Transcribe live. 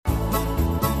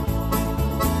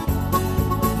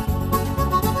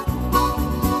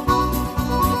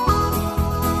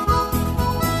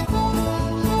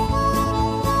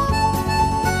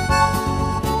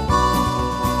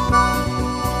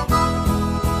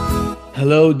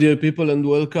Hello, dear people, and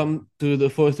welcome to the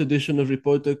fourth edition of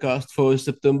Reportercast for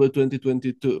September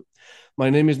 2022. My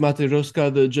name is Mate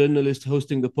Roska, the journalist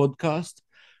hosting the podcast.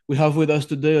 We have with us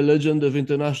today a legend of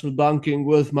international banking,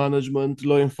 wealth management,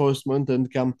 law enforcement,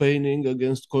 and campaigning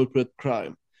against corporate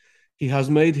crime. He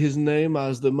has made his name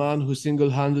as the man who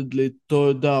single-handedly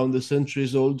tore down the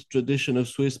centuries-old tradition of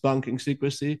Swiss banking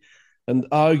secrecy and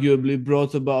arguably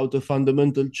brought about a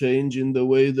fundamental change in the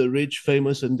way the rich,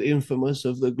 famous, and infamous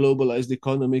of the globalized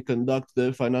economy conduct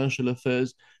their financial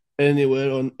affairs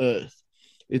anywhere on earth.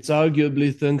 It's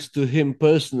arguably thanks to him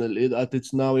personally that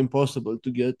it's now impossible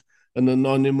to get an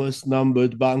anonymous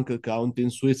numbered bank account in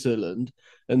Switzerland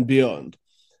and beyond.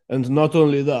 And not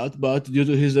only that, but due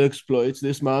to his exploits,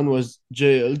 this man was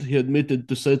jailed. He admitted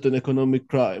to certain economic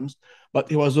crimes, but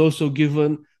he was also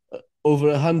given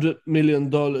over $100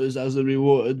 million as a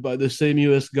reward by the same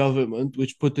US government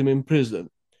which put him in prison.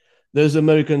 There's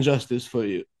American justice for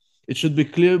you. It should be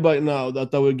clear by now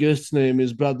that our guest's name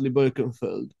is Bradley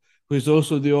Birkenfeld, who is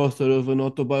also the author of an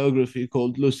autobiography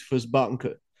called Lucifer's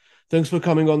Banker. Thanks for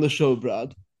coming on the show,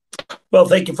 Brad. Well,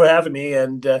 thank you for having me.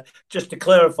 And just to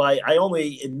clarify, I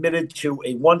only admitted to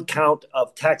a one count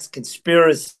of tax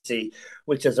conspiracy,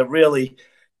 which is a really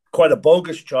quite a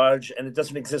bogus charge, and it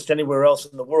doesn't exist anywhere else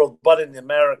in the world but in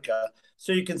America.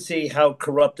 So you can see how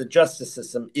corrupt the justice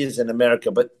system is in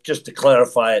America. But just to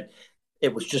clarify it,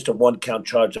 it was just a one count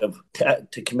charge of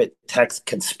to commit tax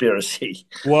conspiracy.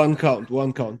 One count,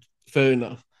 one count. Fair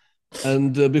enough.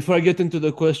 And before I get into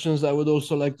the questions, I would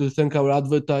also like to thank our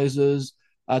advertisers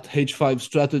at H5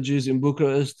 Strategies in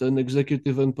Bucharest, an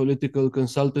executive and political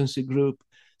consultancy group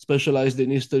specialized in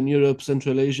Eastern Europe,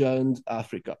 Central Asia, and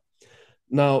Africa.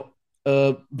 Now,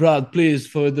 Brad, please,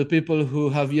 for the people who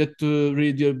have yet to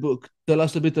read your book, tell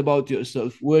us a bit about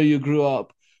yourself, where you grew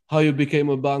up, how you became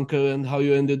a banker, and how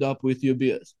you ended up with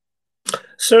UBS.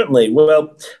 Certainly.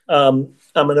 Well, I'm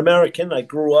an American. I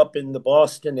grew up in the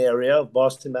Boston area of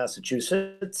Boston,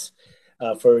 Massachusetts.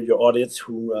 For your audience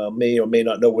who may or may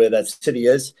not know where that city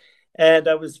is. And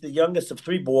I was the youngest of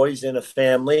three boys in a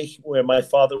family where my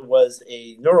father was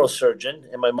a neurosurgeon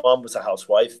and my mom was a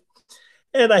housewife.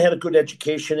 And I had a good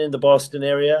education in the Boston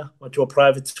area, went to a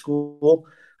private school,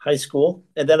 high school.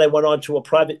 And then I went on to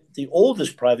the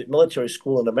oldest private military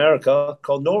school in America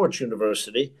called Norwich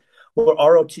University, where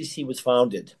ROTC was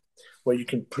founded, where you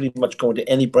can pretty much go into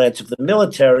any branch of the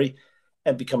military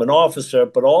and become an officer,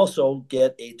 but also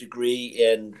get a degree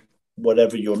in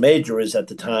whatever your major is at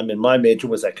the time. And my major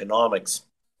was economics.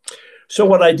 So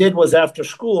what I did was after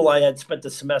school, I had spent a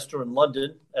semester in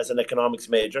London as an economics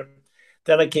major.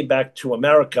 Then I came back to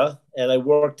America and I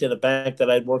worked in a bank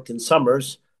that I'd worked in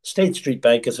summers, State Street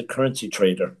Bank, as a currency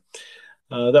trader.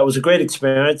 That was a great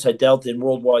experience. I dealt in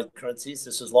worldwide currencies.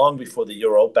 This is long before the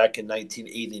euro, back in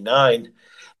 1989,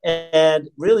 and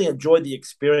really enjoyed the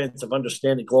experience of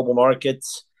understanding global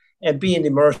markets and being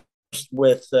immersed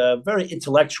with very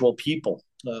intellectual people,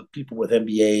 people with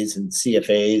MBAs and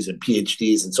CFAs and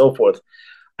PhDs and so forth.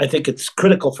 I think it's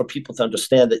critical for people to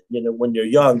understand that, when you're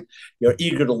young, you're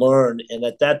eager to learn. And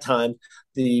at that time,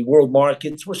 the world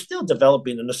markets were still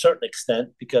developing in a certain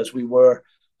extent because we were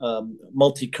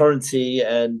multi-currency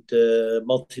and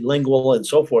multilingual and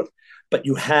so forth. But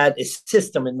you had a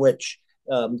system in which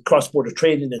cross-border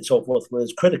trading and so forth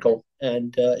was critical,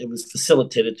 and it was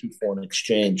facilitated through foreign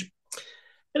exchange.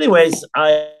 Anyways,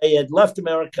 I had left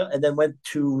America and then went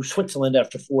to Switzerland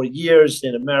after 4 years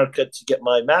in America to get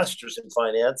my master's in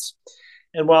finance.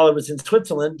 And while I was in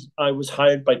Switzerland, I was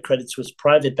hired by Credit Suisse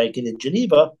Private Banking in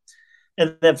Geneva.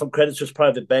 And then from Credit Suisse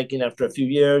Private Banking, after a few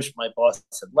years, my boss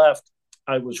had left.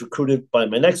 I was recruited by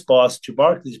my next boss to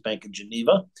Barclays Bank in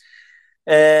Geneva.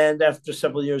 And after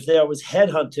several years there, I was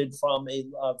headhunted from a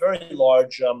very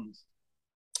large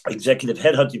executive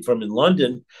headhunting firm in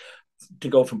London to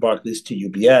go from Barclays to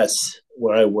UBS,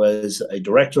 where I was a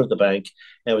director of the bank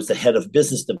and was the head of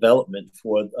business development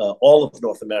for all of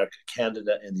North America,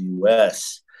 Canada, and the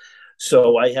US.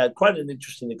 So I had quite an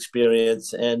interesting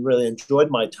experience and really enjoyed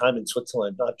my time in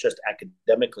Switzerland, not just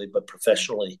academically, but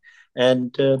professionally,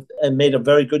 and made a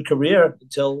very good career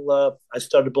until I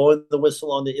started blowing the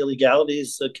whistle on the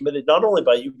illegalities committed not only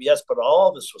by UBS, but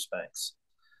all the Swiss banks.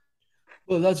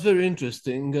 Well, that's very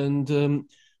interesting. And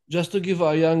just to give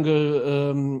our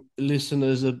younger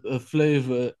listeners a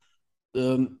flavor,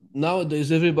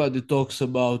 nowadays everybody talks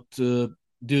about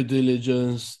due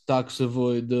diligence, tax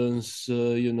avoidance,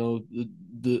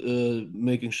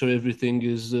 making sure everything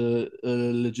is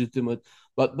legitimate.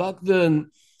 But back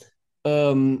then,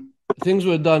 things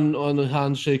were done on a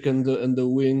handshake and the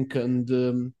wink,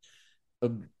 and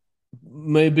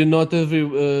maybe not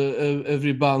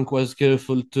every bank was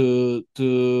careful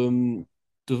to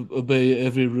obey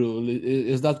every rule.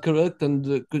 Is that correct?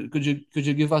 And could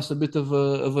you give us a bit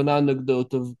of an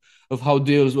anecdote of how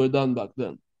deals were done back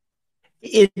then?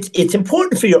 It's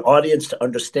important for your audience to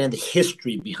understand the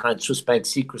history behind Swiss bank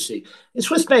secrecy. And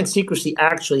Swiss bank secrecy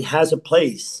actually has a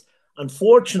place.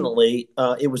 Unfortunately,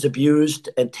 it was abused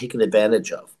and taken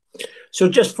advantage of. So,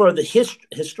 just for the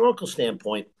historical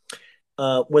standpoint,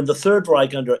 when the Third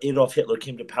Reich under Adolf Hitler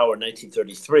came to power in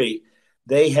 1933,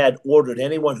 they had ordered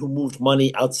anyone who moved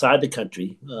money outside the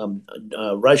country,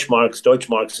 Reichsmarks,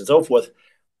 Deutschmarks, and so forth,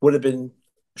 would have been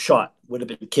shot, would have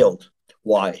been killed.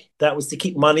 Why? That was to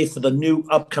keep money for the new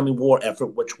upcoming war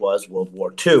effort, which was World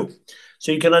War II.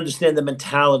 So you can understand the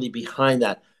mentality behind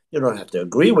that. You don't have to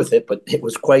agree with it, but it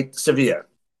was quite severe.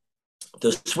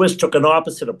 The Swiss took an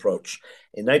opposite approach.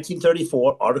 In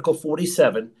 1934, Article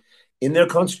 47 in their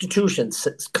constitution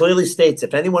clearly states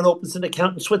if anyone opens an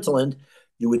account in Switzerland,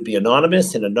 you would be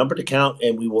anonymous in a numbered account,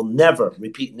 and we will never,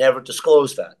 repeat, never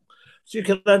disclose that. So you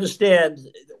can understand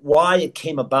why it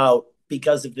came about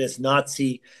because of this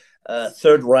Nazi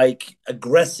Third Reich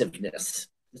aggressiveness.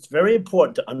 It's very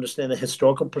important to understand the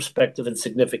historical perspective and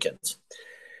significance.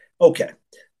 Okay.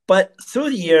 But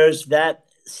through the years, that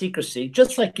secrecy,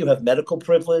 just like you have medical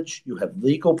privilege, you have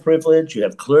legal privilege, you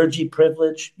have clergy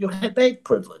privilege, you have bank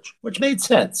privilege, which made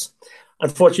sense.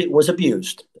 Unfortunately, it was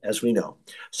abused, as we know.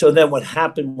 So then what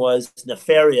happened was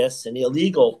nefarious and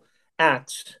illegal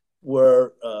acts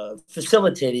were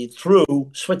facilitated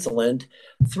through Switzerland,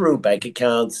 through bank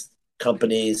accounts,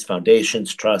 companies,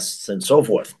 foundations, trusts, and so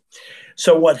forth.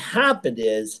 So what happened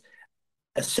is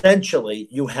essentially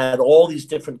you had all these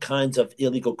different kinds of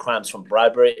illegal crimes from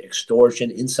bribery, extortion,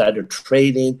 insider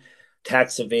trading,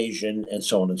 tax evasion, and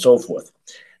so on and so forth.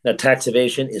 Now, tax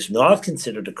evasion is not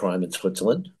considered a crime in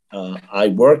Switzerland. I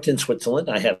worked in Switzerland.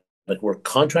 I had a work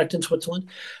contract in Switzerland.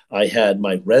 I had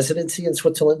my residency in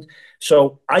Switzerland.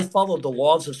 So I followed the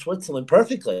laws of Switzerland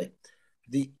perfectly.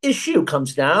 The issue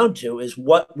comes down to is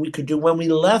what we could do when we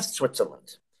left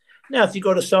Switzerland. Now, if you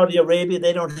go to Saudi Arabia,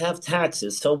 they don't have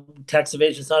taxes, so tax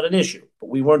evasion is not an issue. But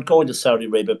we weren't going to Saudi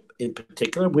Arabia in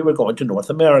particular. We were going to North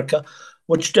America,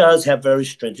 which does have very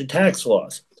stringent tax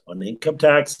laws on income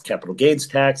tax, capital gains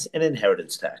tax, and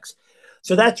inheritance tax.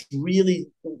 So that's really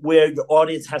where your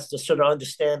audience has to sort of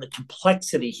understand the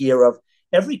complexity here of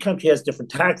every country has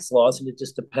different tax laws, and it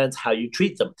just depends how you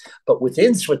treat them. But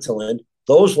within Switzerland,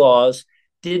 those laws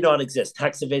did not exist.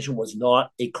 Tax evasion was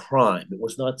not a crime. It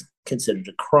was not considered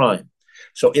a crime.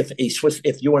 So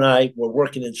if you and I were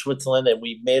working in Switzerland and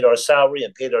we made our salary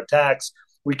and paid our tax,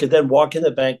 we could then walk in the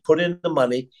bank, put in the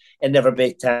money, and never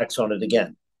pay tax on it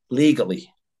again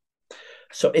legally.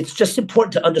 So it's just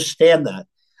important to understand that.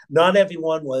 Not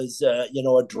everyone was, a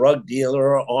drug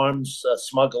dealer or arms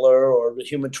smuggler or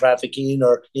human trafficking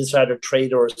or insider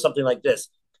trader or something like this.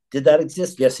 Did that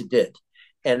exist? Yes, it did.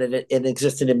 And it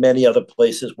existed in many other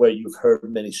places where you've heard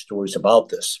many stories about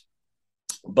this.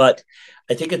 But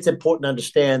I think it's important to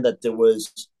understand that there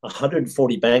was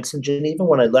 140 banks in Geneva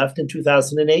when I left in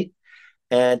 2008,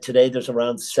 and today there's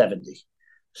around 70.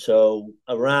 So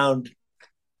around,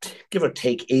 give or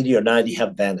take, 80 or 90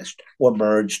 have vanished or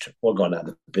merged or gone out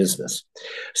of business.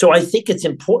 So I think it's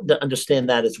important to understand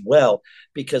that as well,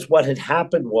 because what had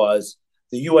happened was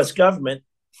the US government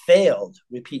failed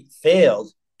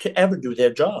to ever do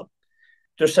their job.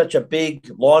 They're such a big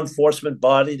law enforcement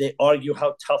body. They argue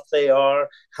how tough they are,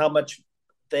 how much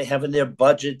they have in their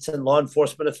budgets and law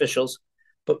enforcement officials.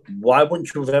 But why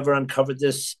wouldn't you have ever uncovered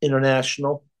this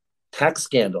international tax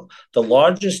scandal? The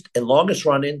largest and longest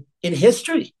running in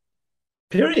history,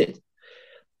 period.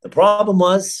 The problem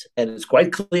was, and it's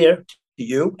quite clear to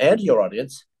you and your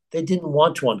audience, they didn't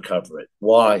want to uncover it.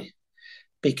 Why?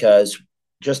 Because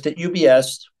just at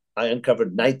UBS, I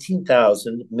uncovered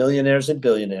 19,000 millionaires and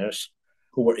billionaires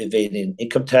who were evading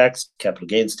income tax, capital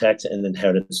gains tax, and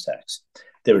inheritance tax.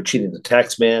 They were cheating the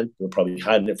tax man. They were probably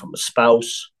hiding it from a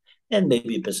spouse and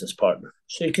maybe a business partner.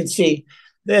 So you can see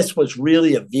this was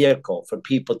really a vehicle for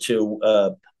people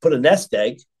to put a nest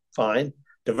egg, fine,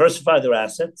 diversify their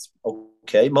assets,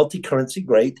 okay, multi-currency,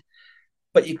 great.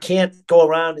 But you can't go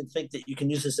around and think that you can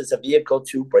use this as a vehicle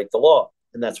to break the law.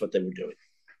 And that's what they were doing.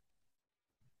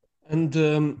 And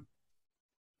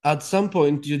at some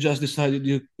point, you just decided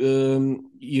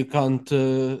you can't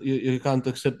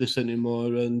accept this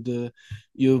anymore, and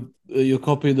you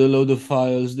copied a load of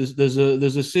files. There's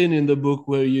a scene in the book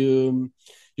where you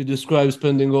describe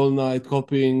spending all night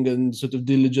copying and sort of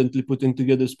diligently putting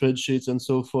together spreadsheets and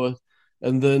so forth.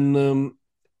 And then,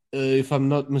 if I'm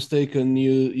not mistaken,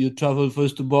 you traveled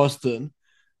first to Boston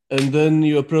and then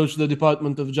you approached the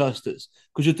Department of Justice.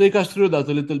 Could you take us through that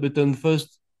a little bit and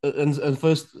first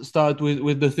start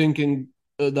with the thinking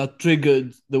that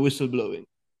triggered the whistleblowing?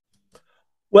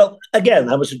 Well, again,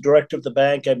 I was a director of the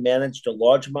bank. I managed a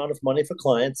large amount of money for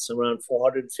clients, around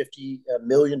 $450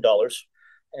 million.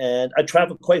 And I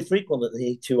traveled quite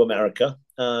frequently to America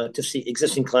to see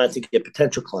existing clients and get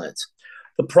potential clients.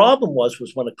 The problem was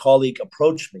when a colleague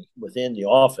approached me within the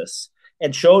office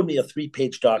and showed me a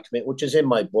 3-page document, which is in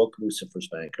my book, Lucifer's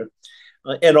Banker,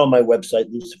 and on my website,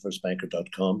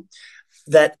 lucifersbanker.com,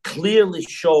 that clearly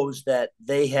shows that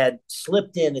they had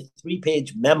slipped in a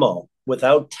 3-page memo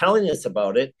without telling us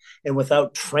about it and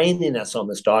without training us on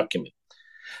this document.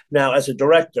 Now, as a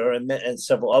director and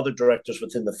several other directors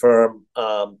within the firm,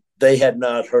 they had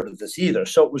not heard of this either.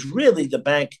 So it was really the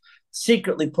bank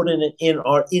secretly putting it in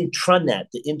our intranet,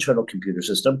 the internal computer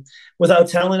system, without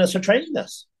telling us or training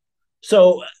us.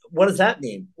 So what does that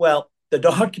mean? Well, the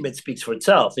document speaks for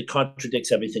itself. It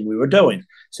contradicts everything we were doing. It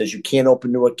says you can't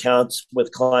open new accounts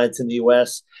with clients in the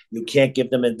U.S. You can't give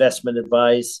them investment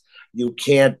advice. You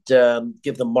can't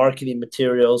give them marketing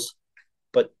materials.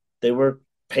 But they were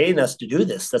paying us to do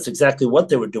this. That's exactly what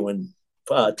they were doing,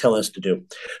 telling us to do.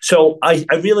 So I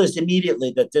realized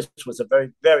immediately that this was a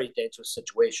very, very dangerous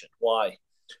situation. Why?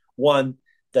 One,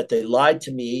 that they lied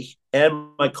to me and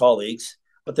my colleagues,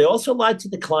 but they also lied to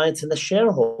the clients and the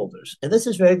shareholders. And this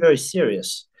is very, very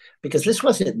serious because this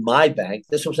wasn't my bank.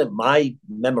 This wasn't my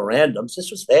memorandums.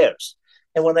 This was theirs.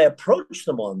 And when I approached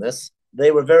them on this, they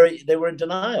were in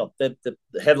denial. The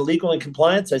head of legal and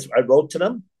compliance, I wrote to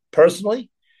them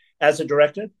personally as a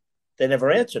director. They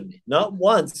never answered me, not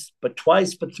once, but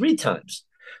twice, but 3 times.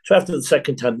 So after the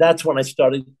second time, that's when I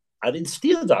started. I didn't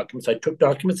steal documents. I took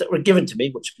documents that were given to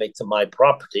me, which makes them my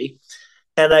property.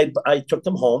 And I took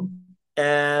them home.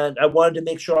 And I wanted to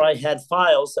make sure I had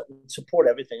files that would support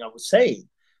everything I was saying.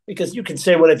 Because you can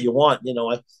say whatever you want. You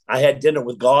know, I had dinner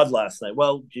with God last night.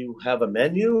 Well, do you have a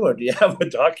menu or do you have a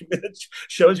document that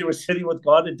shows you were sitting with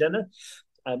God at dinner?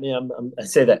 I mean, I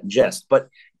say that in jest. But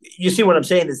you see what I'm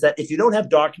saying is that if you don't have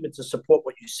documents to support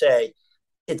what you say,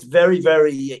 it's very,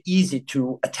 very easy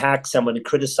to attack someone and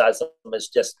criticize them as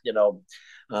just,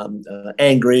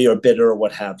 angry or bitter or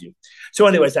what have you. So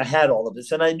anyways, I had all of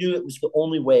this, and I knew it was the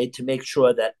only way to make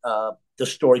sure that the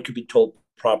story could be told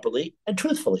properly and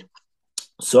truthfully.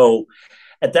 So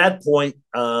at that point,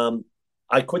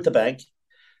 I quit the bank.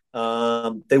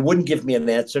 They wouldn't give me an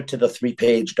answer to the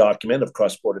 3-page document of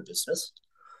cross-border business.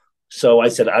 So I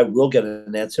said, I will get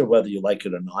an answer whether you like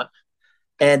it or not.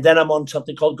 And then I'm on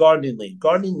something called gardening leave.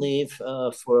 Gardening leave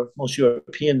for most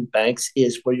European banks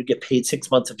is where you get paid 6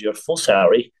 months of your full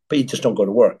salary, but you just don't go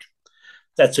to work.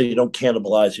 That's so you don't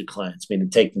cannibalize your clients, meaning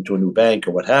take them to a new bank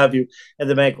or what have you. And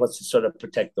the bank wants to sort of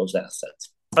protect those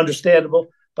assets. Understandable,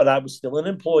 but I was still an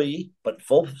employee, but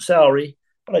full salary,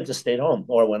 but I just stayed home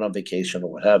or went on vacation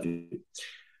or what have you.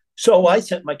 So I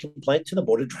sent my complaint to the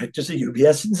board of directors of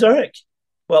UBS in Zurich.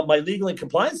 Well, my legal and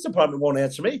compliance department won't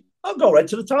answer me. I'll go right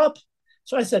to the top.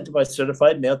 So I sent my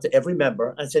certified mail to every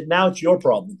member. I said, now it's your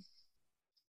problem.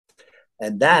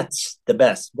 And that's the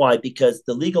best. Why? Because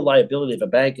the legal liability of a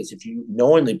bank is if you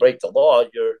knowingly break the law,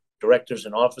 your directors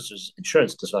and officers'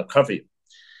 insurance does not cover you.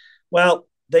 Well,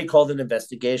 they called an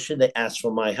investigation. They asked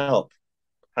for my help.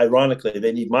 Ironically,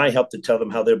 they need my help to tell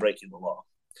them how they're breaking the law.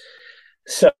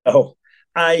 So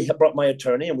I brought my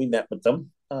attorney and we met with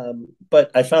them.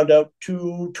 But I found out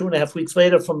 2.5 weeks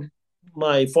later from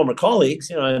my former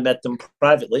colleagues, I met them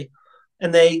privately,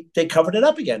 and they covered it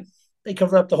up again. They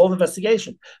covered up the whole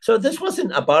investigation. So this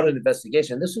wasn't about an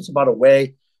investigation. This was about a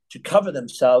way to cover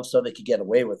themselves so they could get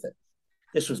away with it.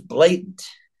 This was blatant.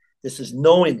 This is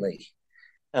knowingly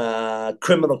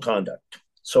criminal conduct.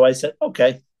 So I said,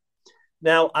 okay,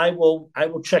 now I will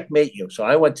checkmate you. So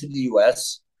I went to the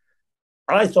U.S.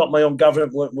 I thought my own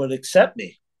government would accept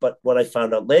me. But what I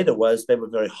found out later was they were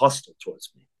very hostile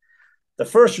towards me. The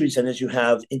first reason is you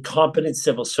have incompetent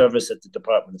civil service at the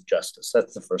Department of Justice.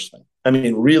 That's the first thing. I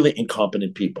mean, really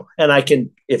incompetent people. And I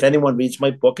can, if anyone reads my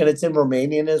book, and it's in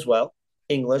Romanian as well,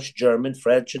 English, German,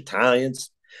 French, Italians,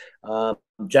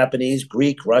 Japanese,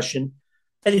 Greek, Russian,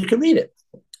 and you can read it.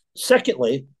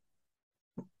 Secondly,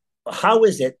 how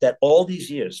is it that all these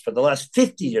years, for the last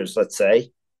 50 years, let's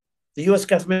say, the U.S.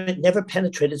 government never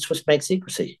penetrated Swiss bank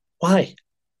secrecy? Why?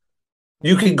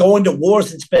 You can go into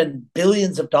wars and spend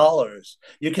billions of dollars.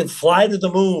 You can fly to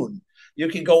the moon. You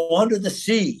can go under the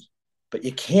sea, but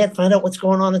you can't find out what's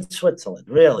going on in Switzerland.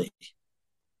 Really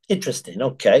interesting.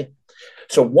 Okay.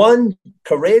 So one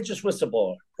courageous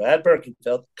whistleblower, Brad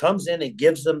Birkenfeld, comes in and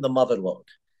gives them the mother lode,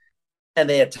 and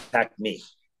they attack me.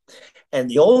 And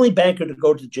the only banker to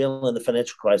go to jail in the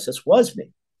financial crisis was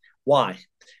me. Why?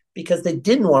 Because they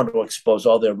didn't want to expose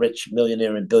all their rich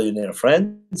millionaire and billionaire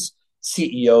friends,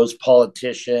 CEOs,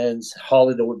 politicians,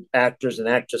 Hollywood actors and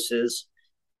actresses,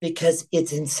 because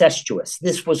it's incestuous.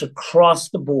 This was across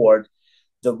the board.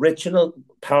 The rich and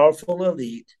powerful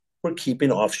elite were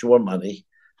keeping offshore money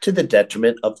to the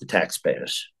detriment of the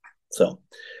taxpayers. So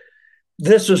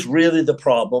this was really the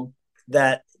problem,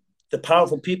 that the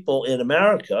powerful people in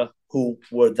America who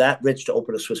were that rich to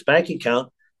open a Swiss bank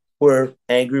account were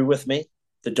angry with me.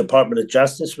 The Department of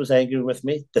Justice was angry with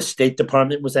me. The State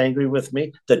Department was angry with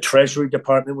me. The Treasury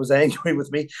Department was angry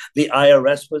with me. The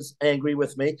IRS was angry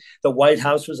with me. The White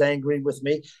House was angry with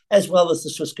me, as well as the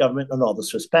Swiss government and all the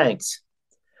Swiss banks.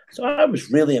 So I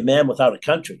was really a man without a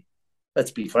country.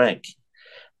 Let's be frank.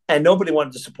 And nobody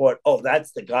wanted to support, oh,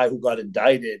 that's the guy who got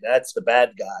indicted. That's the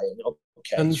bad guy. And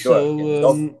okay, And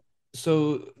sure.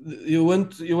 so you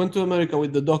went to America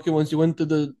with the documents. You went to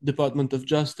the Department of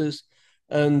Justice,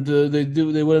 and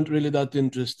they weren't really that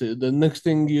interested. The next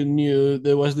thing you knew,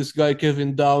 there was this guy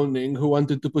Kevin Downing who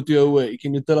wanted to put you away.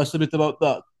 Can you tell us a bit about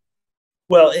that?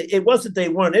 Well, it wasn't they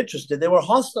weren't interested. They were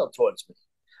hostile towards me.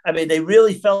 I mean, they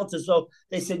really felt as though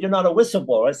they said, you're not a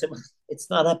whistleblower. I said, well, it's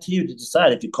not up to you to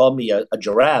decide. If you call me a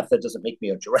giraffe, that doesn't make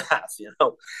me a giraffe, you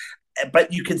know.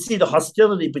 But you can see the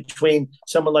hostility between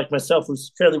someone like myself,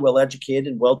 who's fairly well educated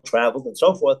and well traveled and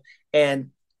so forth,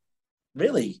 and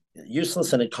really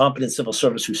useless and incompetent civil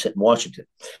service who sit in Washington.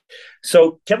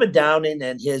 So Kevin Downing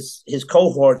and his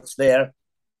cohorts there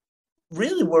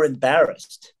really were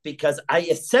embarrassed, because I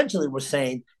essentially was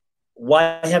saying,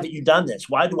 why haven't you done this?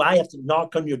 Why do I have to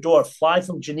knock on your door, fly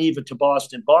from Geneva to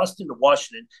Boston, Boston to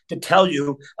Washington, to tell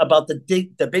you about the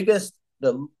biggest,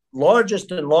 the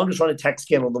largest and longest running tax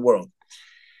scandal in the world?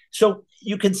 So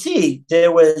you can see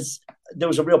there was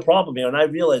a real problem here. And I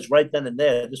realized right then and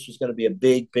there, this was going to be a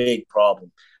big, big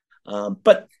problem.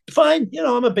 But fine, you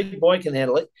know, I'm a big boy, can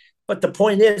handle it. But the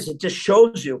point is, it just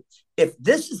shows you, if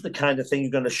this is the kind of thing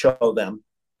you're going to show them,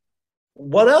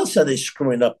 what else are they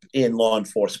screwing up in law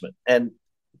enforcement? And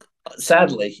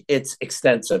sadly, it's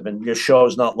extensive, and your show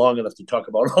is not long enough to talk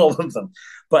about all of them.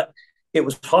 But it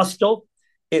was hostile.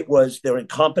 It was their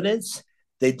incompetence.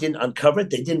 They didn't uncover it.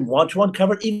 They didn't want to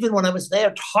uncover it. Even when I was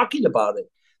there talking about it,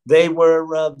 they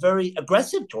were very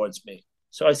aggressive towards me.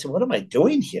 So I said, what am I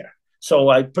doing here? So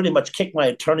I pretty much kicked my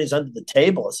attorneys under the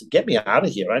table. I said, get me out of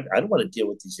here. I don't want to deal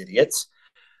with these idiots.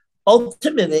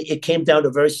 Ultimately, it came down to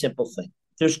a very simple thing.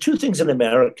 There's two things in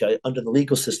America under the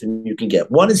legal system you can get.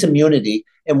 One is immunity,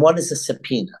 and one is a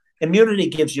subpoena. Immunity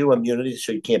gives you immunity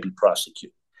so you can't be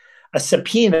prosecuted. A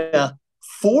subpoena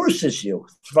forces you,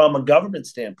 from a government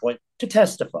standpoint, to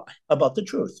testify about the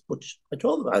truth, which I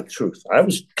told them about the truth. I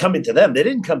was coming to them. They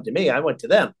didn't come to me. I went to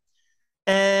them.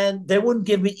 And they wouldn't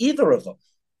give me either of them.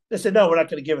 They said, no, we're not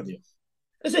going to give it to you.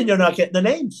 I said, you're not getting the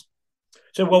names. I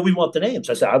said, well, we want the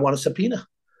names. I said, I want a subpoena.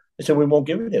 They said, we won't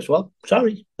give it to you. Well,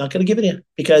 sorry, not going to give it to you,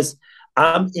 because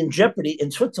I'm in jeopardy in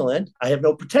Switzerland. I have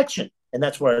no protection. And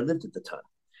that's where I lived at the time.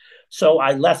 So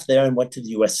I left there and went to the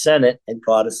U.S. Senate and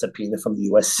got a subpoena from the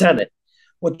U.S. Senate,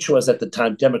 which was at the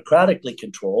time democratically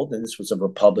controlled, and this was a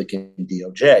Republican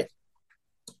DOJ.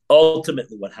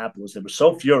 Ultimately, what happened was they were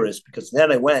so furious, because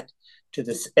then I went to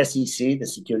the SEC, the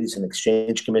Securities and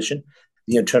Exchange Commission,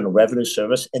 the Internal Revenue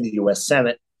Service, and the U.S.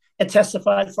 Senate, and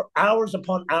testified for hours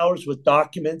upon hours with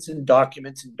documents and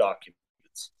documents and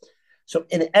documents. So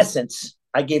in essence,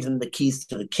 I gave them the keys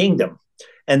to the kingdom,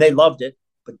 and they loved it,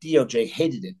 but DOJ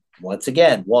hated it. Once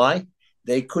again, why?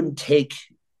 They couldn't take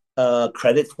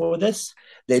credit for this.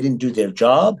 They didn't do their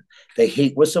job. They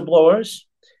hate whistleblowers,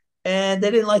 and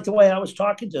they didn't like the way I was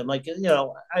talking to them. Like, you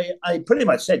know, I pretty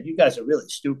much said, you guys are really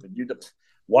stupid.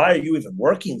 Why are you even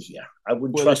working here? I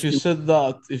wouldn't trust you. If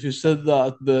you said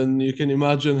that, then you can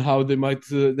imagine how they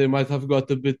might have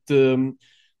got a bit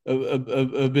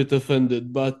a bit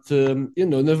offended. But you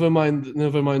know, never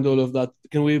mind all of that.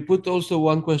 Can we put also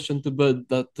one question to bed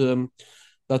that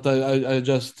I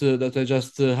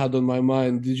just had on my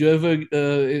mind? Did you ever,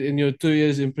 in your 2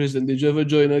 years in prison, did you ever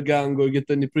join a gang or get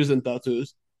any prison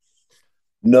tattoos?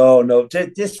 No.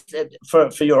 This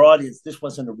for your audience, this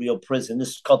wasn't a real prison. This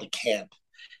is called a camp.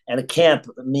 And a camp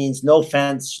means no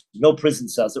fence, no prison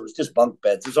cells. It was just bunk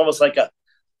beds. It's almost like a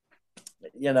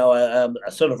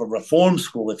sort of a reform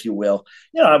school, if you will.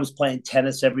 You know, I was playing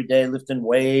tennis every day, lifting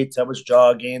weights. I was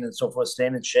jogging and so forth,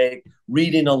 staying in shape,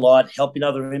 reading a lot, helping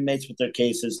other inmates with their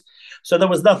cases. So there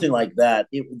was nothing like that.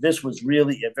 This was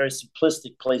really a very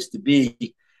simplistic place to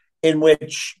be, in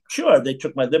which, sure, they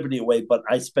took my liberty away, but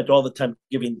I spent all the time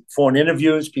giving foreign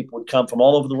interviews. People would come from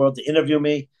all over the world to interview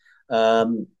me.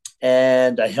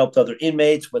 And I helped other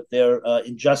inmates with their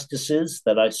injustices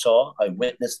that I saw. I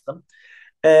witnessed them.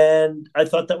 And I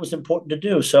thought that was important to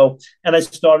do. So, and I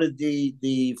started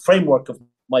the framework of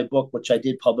my book, which I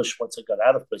did publish once I got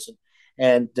out of prison,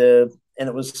 and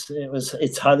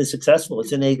it's highly successful.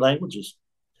 It's in 8 languages.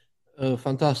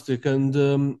 Fantastic.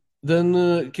 And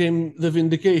then came the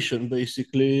vindication.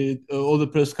 Basically, all the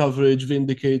press coverage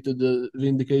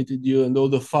vindicated you, and all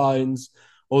the fines,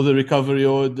 all the recovery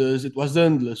orders. It was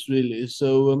endless, really.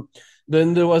 So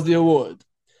then there was the award.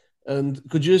 And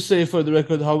could you say, for the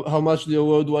record, how much the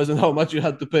award was and how much you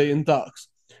had to pay in tax?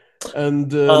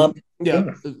 And Um,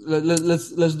 yeah, sure.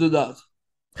 let's do that.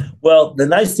 Well, the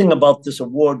nice thing about this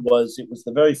award was it was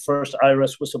the very first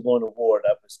IRS whistleblowing award.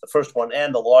 That was the first one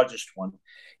and the largest one.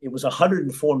 It was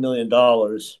 $104 million,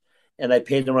 and I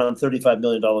paid around $35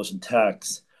 million in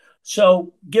tax.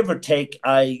 So, give or take,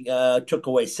 I took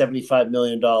away $75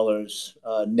 million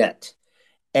net.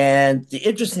 And the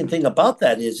interesting thing about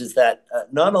that is that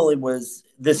not only was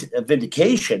this a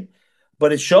vindication,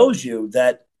 but it shows you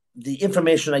that the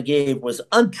information I gave was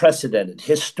unprecedented,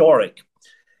 historic,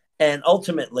 and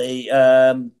ultimately,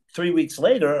 3 weeks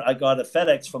later, I got a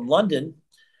FedEx from London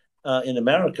in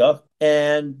America,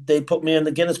 and they put me in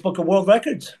the Guinness Book of World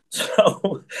Records.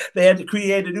 So they had to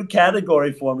create a new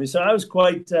category for me. So I was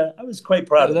quite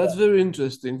proud of That's that. very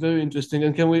interesting, very interesting.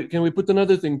 And can we put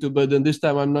another thing to bed? And this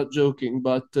time I'm not joking,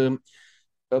 but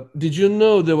did you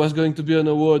know there was going to be an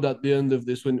award at the end of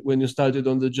this when you started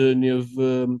on the journey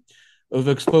of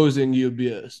exposing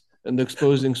UBS and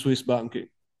exposing Swiss banking?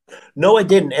 No, I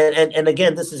didn't. And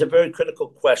again, this is a very critical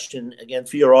question, again,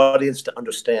 for your audience to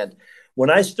understand. When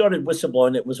I started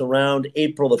whistleblowing, it was around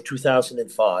April of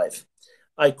 2005.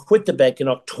 I quit the bank in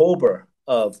October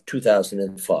of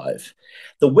 2005.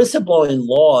 The whistleblowing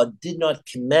law did not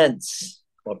commence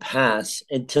or pass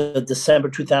until December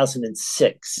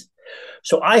 2006.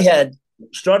 So I had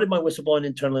started my whistleblowing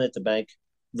internally at the bank,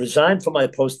 resigned from my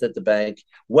post at the bank,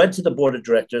 went to the board of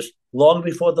directors long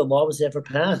before the law was ever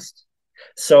passed.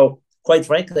 So, quite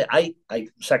frankly, I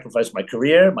sacrificed my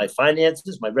career, my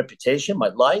finances, my reputation, my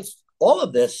life, all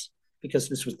of this because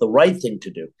this was the right thing to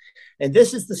do. And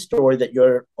this is the story that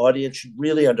your audience should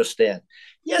really understand.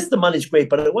 Yes, the money's great,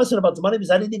 but it wasn't about the money because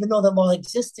I didn't even know that law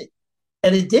existed.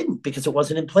 And it didn't because it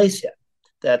wasn't in place yet.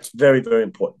 That's very, very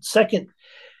important. Second,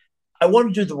 I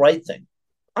want to do the right thing.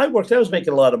 I was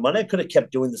making a lot of money. I could have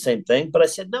kept doing the same thing, but I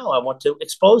said, no, I want to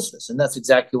expose this. And that's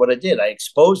exactly what I did. I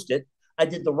exposed it. I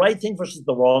did the right thing versus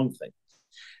the wrong thing.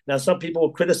 Now, some people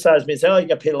will criticize me and say, oh, you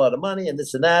got paid a lot of money and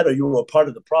this and that, or you were a part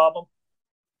of the problem.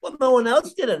 Well, no one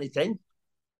else did anything.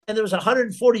 And there was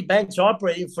 140 banks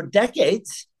operating for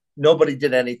decades. Nobody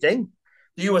did anything.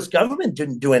 The U.S. government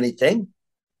didn't do anything.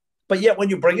 But yet, when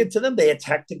you bring it to them, they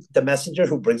attack the messenger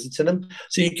who brings it to them.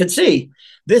 So you can see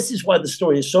this is why the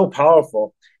story is so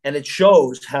powerful. And it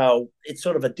shows how it's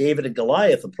sort of a David and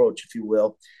Goliath approach, if you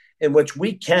will, in which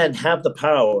we can have the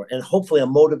power. And hopefully,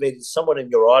 I'm motivated someone in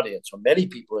your audience or many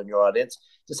people in your audience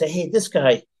to say, hey, this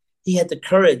guy, he had the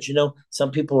courage. You know,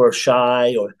 some people are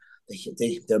shy or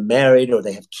they're married or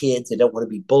they have kids. They don't want to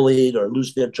be bullied or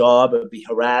lose their job or be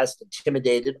harassed,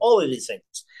 intimidated, all of these things.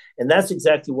 And that's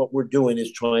exactly what we're doing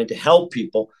is trying to help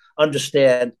people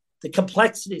understand the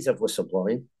complexities of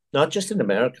whistleblowing, not just in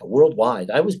America,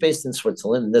 worldwide. I was based in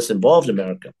Switzerland and this involved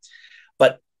America.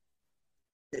 But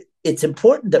it's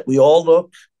important that we all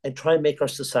look and try and make our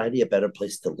society a better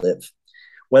place to live.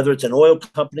 Whether it's an oil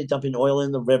company dumping oil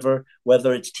in the river,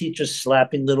 whether it's teachers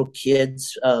slapping little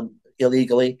kids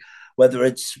illegally, whether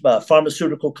it's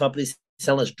pharmaceutical companies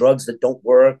selling us drugs that don't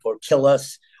work or kill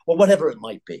us, or whatever it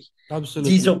might be.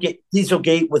 Absolutely.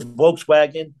 Dieselgate with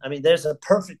Volkswagen. I mean, there's a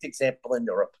perfect example in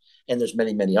Europe, and there's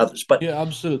many, many others. But Yeah,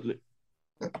 absolutely.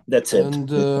 that's it. And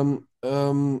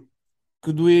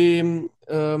could we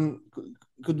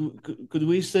could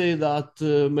we say that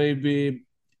maybe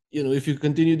if you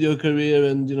continued your career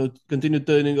and continued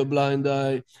turning a blind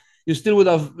eye, you still would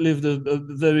have lived a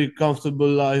very comfortable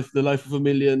life, the life of a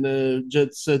millionaire,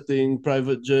 jet setting,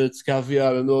 private jets,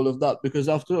 caviar, and all of that, because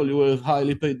after all, you were a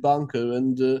highly paid banker,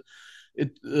 and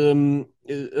it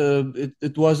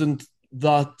wasn't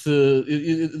that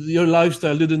your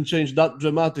lifestyle didn't change that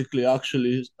dramatically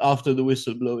actually after the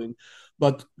whistleblowing.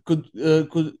 But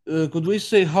could we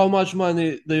say how much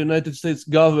money the United States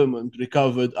government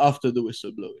recovered after the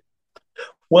whistleblowing?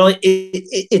 Well,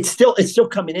 it's still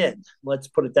coming in. Let's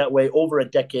put it that way. Over a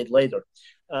decade later,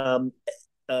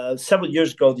 several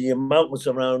years ago, the amount was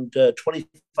around $25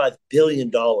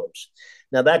 billion.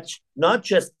 Now that's not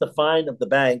just the fine of the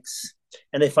banks,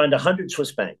 and they fined 100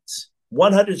 Swiss banks.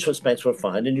 100 Swiss banks were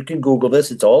fined, and you can Google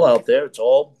this. It's all out there. It's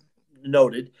all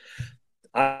noted.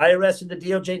 IRS and the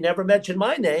DOJ never mentioned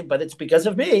my name, but it's because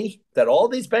of me that all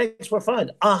these banks were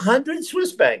fined. 100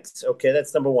 Swiss banks. Okay,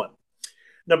 that's number one.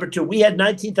 Number two, we had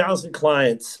 19,000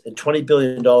 clients and $20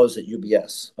 billion at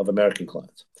UBS of American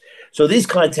clients. So these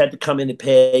clients had to come in and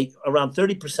pay around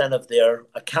 30% of their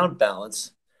account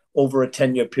balance over a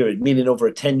 10-year period, meaning over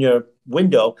a 10-year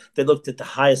window. They looked at the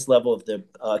highest level of their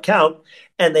account,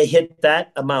 and they hit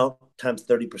that amount times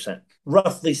 30%.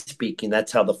 Roughly speaking,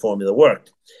 that's how the formula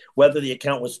worked. Whether the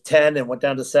account was 10 and went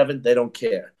down to 7, they don't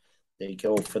care. They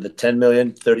go for the 10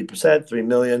 million, 30%, 3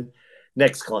 million,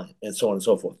 next client, and so on and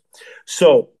so forth.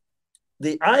 So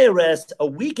the IRS, a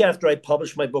week after I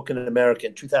published my book in America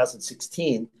in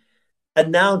 2016,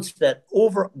 announced that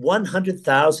over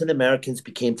 100,000 Americans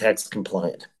became tax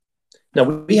compliant. Now,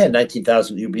 we had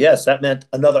 19,000 UBS. That meant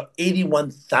another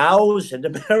 81,000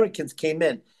 Americans came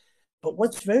in. But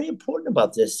what's very important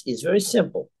about this is very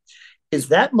simple, is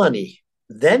that money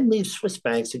then leaves Swiss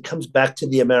banks and comes back to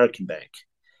the American bank.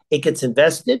 It gets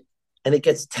invested and it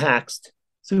gets taxed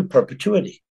through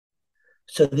perpetuity.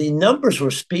 So the numbers we're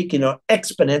speaking are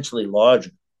exponentially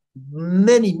larger,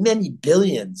 many, many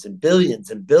billions and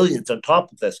billions and billions on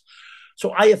top of this.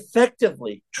 So I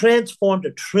effectively transformed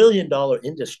 $1 trillion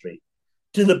industry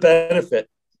to the benefit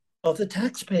of the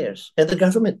taxpayers and the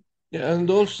government. Yeah, and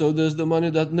also there's the money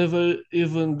that never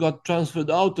even got transferred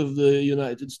out of the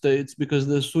United States because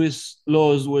the Swiss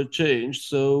laws were changed.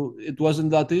 So it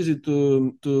wasn't that easy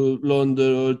to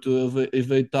launder or to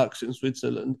evade tax in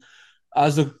Switzerland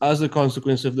as a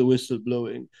consequence of the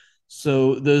whistleblowing.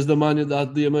 So there's the money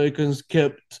that the Americans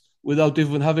kept without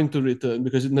even having to return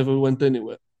because it never went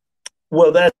anywhere.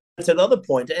 Well, that's another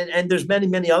point. And there's many,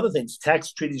 many other things.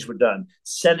 Tax treaties were done.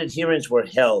 Senate hearings were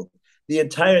held. The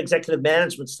entire executive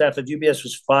management staff at UBS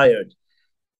was fired.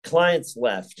 Clients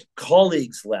left.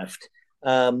 Colleagues left.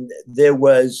 There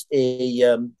was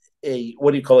a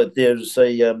what do you call it? There's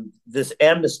this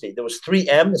amnesty. There was 3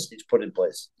 amnesties put in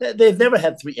place. They've never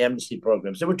had 3 amnesty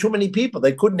programs. There were too many people.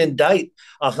 They couldn't indict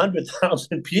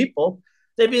 100,000 people.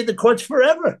 They'd be in the courts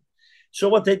forever. So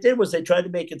what they did was they tried to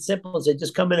make it simple and say,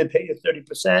 just come in and pay your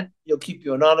 30%. You'll keep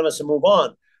you anonymous and move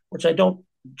on, which I don't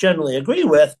generally agree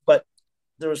with, but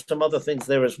there are some other things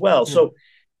there as well. So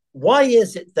why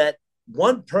is it that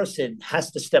one person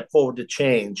has to step forward to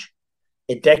change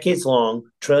a decades-long,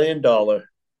 trillion-dollar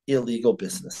illegal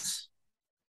business?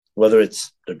 Whether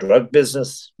it's the drug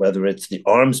business, whether it's the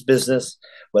arms business,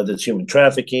 whether it's human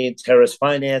trafficking, terrorist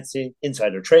financing,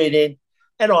 insider trading,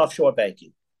 and offshore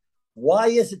banking. Why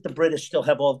is it the British still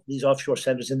have all these offshore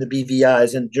centers in the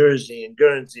BVIs in Jersey and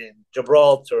Guernsey and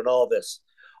Gibraltar and all this?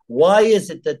 Why is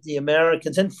it that the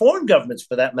Americans and foreign governments,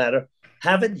 for that matter,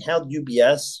 haven't held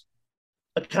UBS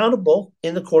accountable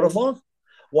in the court of law?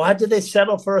 Why did they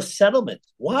settle for a settlement?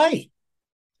 Why?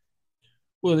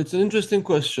 Well, it's an interesting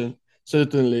question,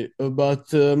 certainly, but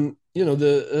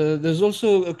there's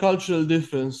also a cultural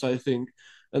difference, I think.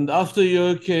 And after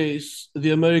your case,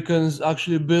 the Americans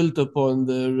actually built upon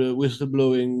their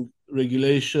whistleblowing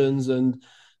regulations, and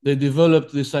they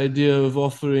developed this idea of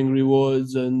offering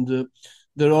rewards, and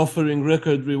they're offering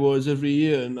record rewards every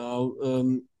year now,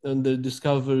 and they're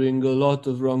discovering a lot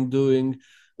of wrongdoing.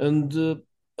 And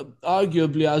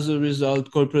arguably, as a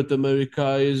result, corporate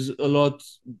America is a lot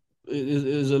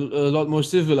more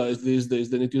civilized these days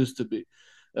than it used to be,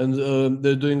 and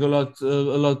they're doing a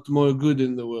lot more good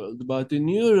in the world. But in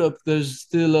Europe, there's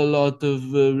still a lot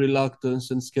of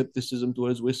reluctance and skepticism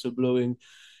towards whistleblowing.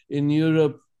 In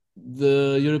Europe,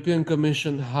 the European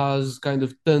Commission has kind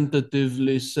of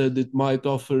tentatively said it might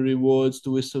offer rewards to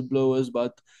whistleblowers,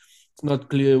 but it's not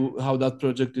clear how that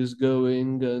project is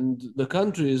going, and the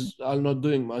countries are not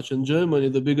doing much. And Germany,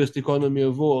 the biggest economy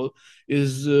of all,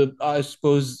 is, I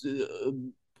suppose,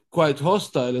 quite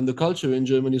hostile, and the culture in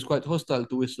Germany is quite hostile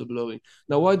to whistleblowing.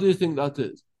 Now, why do you think that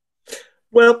is?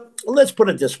 Well, let's put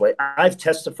it this way. I've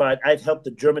testified, I've helped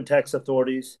the German tax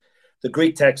authorities, the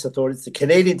Greek tax authorities, the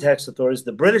Canadian tax authorities,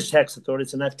 the British tax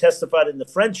authorities, and I've testified in the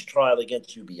French trial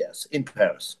against UBS in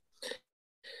Paris.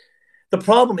 The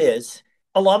problem is,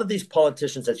 a lot of these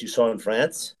politicians, as you saw in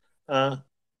France,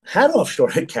 had offshore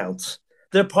accounts.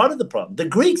 They're part of the problem. The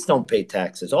Greeks don't pay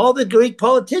taxes. All the Greek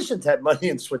politicians had money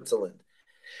in Switzerland.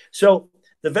 So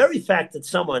the very fact that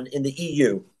someone in the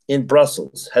EU, in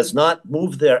Brussels, has not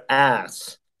moved their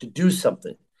ass to do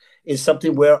something is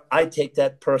something where I take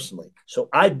that personally. So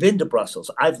I've been to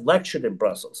Brussels. I've lectured in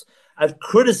Brussels. I've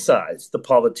criticized the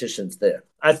politicians there.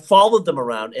 I've followed them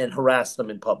around and harassed them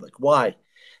in public. Why?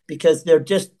 Because they're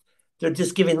just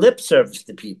giving lip service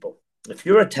to people. If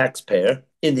you're a taxpayer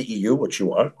in the EU, which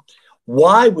you are,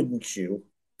 why wouldn't you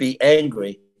be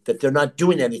angry that they're not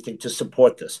doing anything to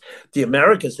support this. The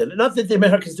Americans did it. Not that the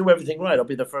Americans do everything right. I'll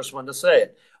be the first one to say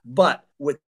it. But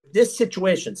with this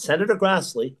situation, Senator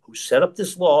Grassley, who set up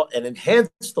this law and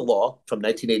enhanced the law from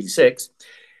 1986,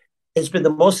 has been the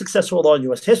most successful law in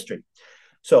U.S. history.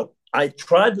 So I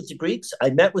tried with the Greeks. I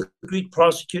met with Greek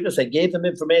prosecutors. I gave them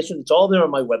information. It's all there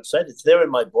on my website. It's there in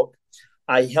my book.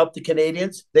 I helped the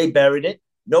Canadians. They buried it.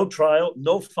 No trial,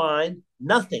 no fine,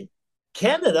 nothing.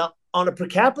 Canada, on a per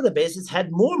capita basis,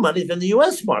 had more money than the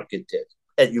U.S. market did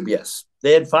at UBS.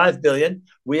 They had $5 billion.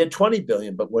 We had $20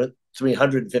 billion, but we're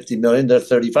 $350 million. They're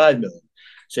 $35 million.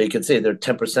 So you can see they're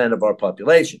 10% of our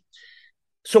population.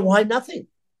 So why nothing?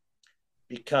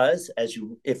 Because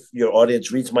if your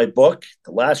audience reads my book,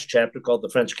 the last chapter called The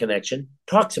French Connection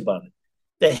talks about it.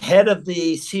 The head of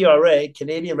the CRA,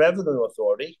 Canadian Revenue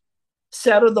Authority,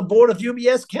 sat on the board of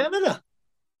UBS Canada.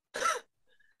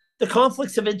 The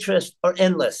conflicts of interest are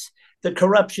endless. The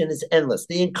corruption is endless.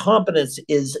 The incompetence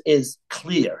is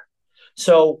clear.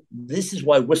 So this is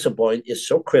why whistleblowing is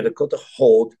so critical to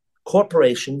hold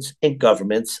corporations and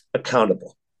governments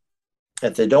accountable.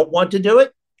 If they don't want to do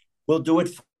it, we'll do it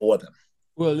for them.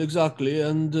 Well, exactly.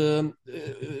 And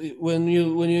when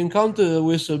you encounter a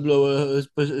whistleblower,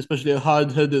 especially a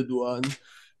hard-headed one,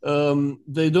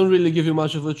 they don't really give you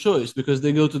much of a choice because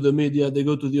they go to the media, they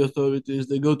go to the authorities,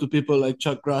 they go to people like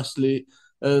Chuck Grassley,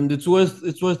 and it's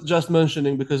worth just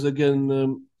mentioning because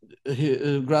again,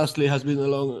 Grassley has been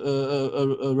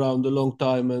around a long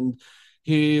time, and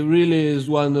he really is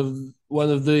one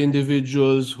of the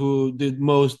individuals who did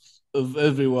most of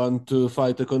everyone to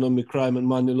fight economic crime and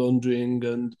money laundering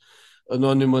and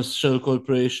anonymous shell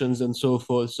corporations and so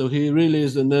forth. So he really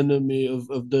is an enemy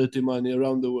of dirty money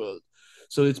around the world.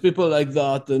 So it's people like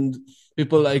that and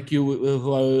people like you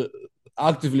who are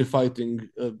actively fighting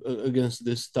against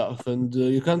this stuff, and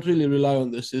you can't really rely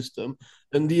on the system.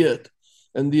 And yet,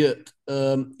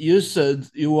 you said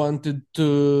you wanted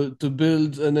to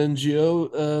build an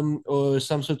NGO or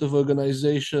some sort of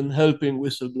organization helping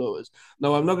whistleblowers.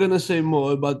 Now, I'm not going to say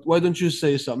more, but why don't you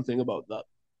say something about that?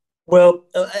 Well,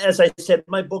 as I said,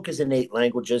 my book is in 8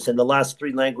 languages, and the last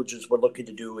 3 languages we're looking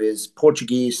to do is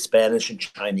Portuguese, Spanish, and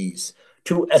Chinese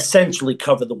to essentially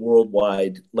cover the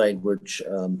worldwide language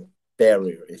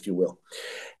barrier, if you will.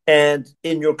 And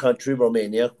in your country,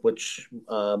 Romania, which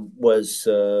was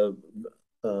a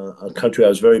country I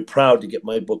was very proud to get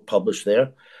my book published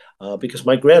there because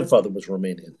my grandfather was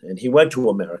Romanian and he went to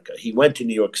America. He went to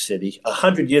New York City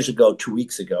 100 years ago, 2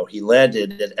 weeks ago. He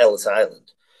landed at Ellis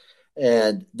Island.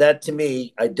 And that to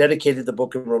me, I dedicated the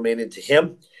book in Romanian to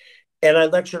him. And I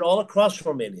lectured all across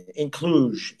Romania, in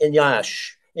Cluj, in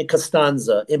Iași, in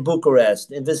Constanța, in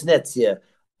Bucharest, in Vizneția.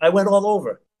 I went all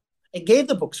over and gave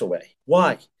the books away.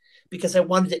 Why? Because I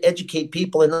wanted to educate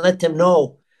people and let them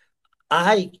know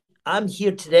I'm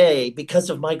here today because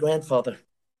of my grandfather,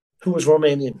 who was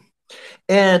Romanian.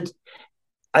 And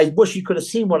I wish you could have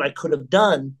seen what I could have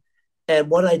done and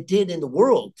what I did in the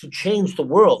world to change the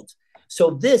world.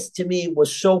 So this, to me,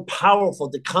 was so powerful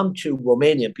to come to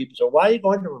Romania. People say, why are you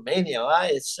going to Romania?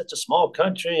 It's such a small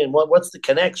country, and what's the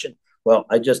connection? Well,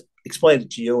 I just explained it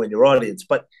to you and your audience.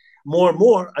 But more and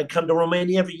more, I come to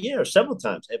Romania every year, several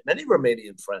times. I have many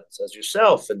Romanian friends, as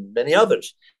yourself and many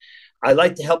others. I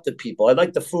like to help the people. I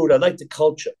like the food. I like the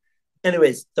culture.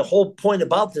 Anyways, the whole point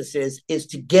about this is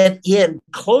to get in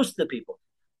close to the people.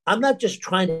 I'm not just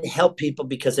trying to help people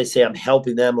because they say I'm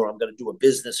helping them or I'm going to do a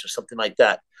business or something like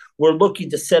that. We're looking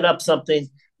to set up something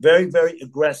very, very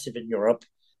aggressive in Europe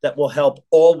that will help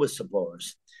all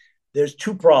whistleblowers. There's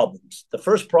 2 problems. The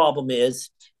first problem is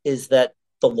that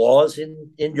the laws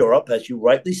in Europe, as you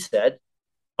rightly said,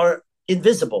 are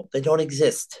invisible. They don't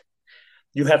exist.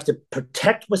 You have to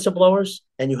protect whistleblowers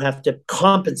and you have to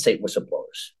compensate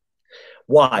whistleblowers.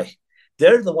 Why?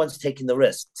 They're the ones taking the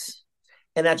risks.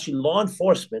 And actually, law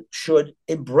enforcement should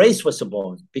embrace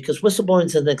whistleblowing because whistleblowing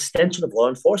is an extension of law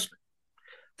enforcement.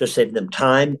 They're saving them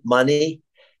time, money,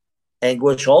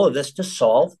 anguish, all of this to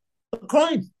solve a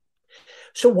crime.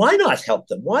 So why not help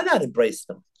them? Why not embrace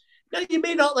them? Now, you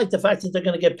may not like the fact that they're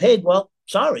going to get paid. Well,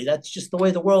 sorry, that's just the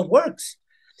way the world works.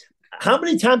 How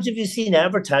many times have you seen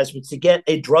advertisements to get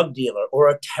a drug dealer or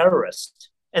a terrorist?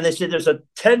 And they say there's a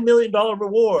 $10 million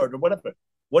reward or whatever.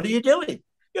 What are you doing?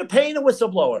 You're paying a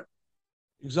whistleblower.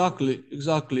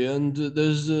 Exactly, and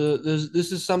there's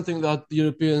this is something that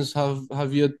Europeans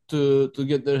have yet to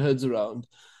get their heads around.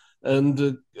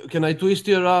 And can I twist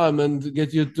your arm and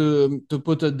get you to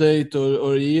put a date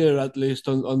or a year at least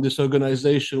on this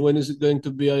organization? When is it going to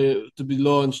be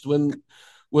launched? When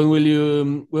will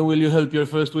you help your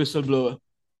first whistleblower?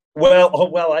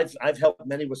 I've helped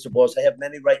many whistleblowers. I have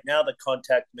many right now that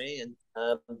contact me, and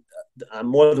I'm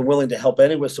more than willing to help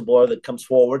any whistleblower that comes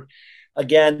forward.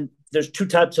 Again, there's two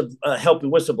types of helping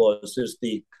whistleblowers. There's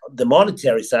the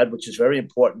monetary side, which is very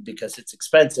important because it's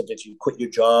expensive if you quit your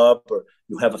job or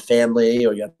you have a family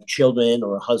or you have children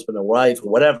or a husband or wife or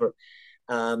whatever.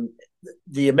 Um,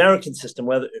 the American system,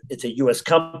 whether it's a U.S.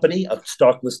 company, a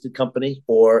stock listed company,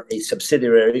 or a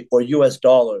subsidiary, or U.S.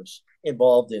 dollars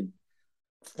involved in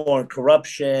foreign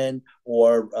corruption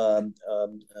or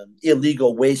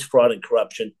illegal waste, fraud, and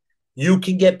corruption, you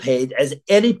can get paid as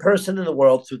any person in the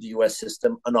world through the U.S.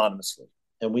 system anonymously.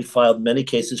 And we filed many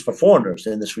cases for foreigners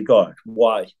in this regard.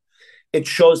 Why? It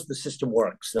shows the system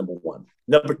works, number one.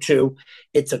 Number two,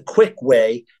 it's a quick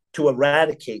way to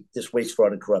eradicate this waste,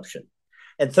 fraud, and corruption.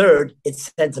 And third, it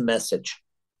sends a message.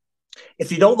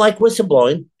 If you don't like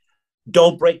whistleblowing,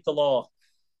 don't break the law.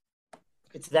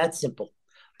 It's that simple.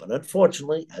 But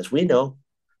unfortunately, as we know,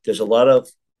 there's a lot of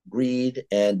greed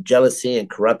and jealousy and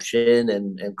corruption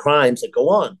and crimes that go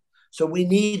on. So we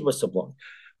need whistleblowing.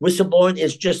 Whistleblowing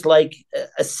is just like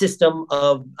a system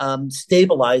of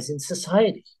stabilizing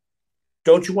society.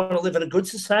 Don't you want to live in a good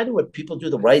society where people do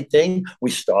the right thing?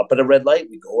 We stop at a red light,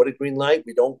 we go at a green light,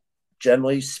 we don't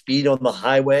generally speed on the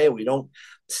highway, we don't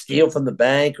steal from the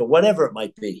bank or whatever it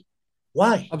might be.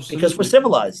 Why? Absolutely. Because we're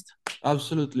civilized.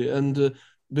 Absolutely. And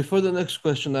before the next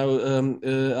question, I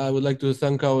would like to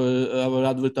thank our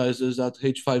advertisers at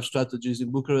H5 Strategies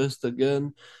in Bucharest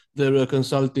again. They're a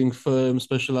consulting firm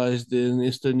specialized in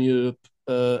Eastern Europe,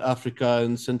 Africa,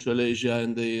 and Central Asia,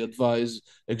 and they advise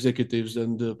executives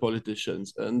and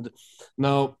politicians. And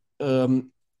now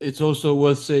it's also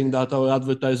worth saying that our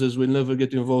advertisers will never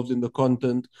get involved in the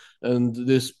content, and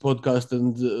this podcast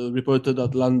and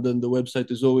Reporter.London, the website,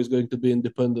 is always going to be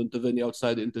independent of any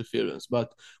outside interference.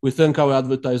 But we thank our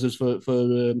advertisers for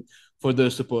their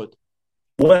support.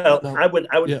 Well, now,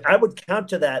 I would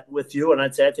counter that with you, and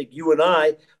I'd say I think you and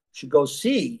I should go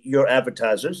see your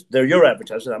advertisers. They're your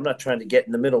advertisers. I'm not trying to get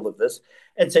in the middle of this,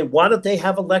 and say, why don't they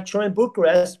have a lecture in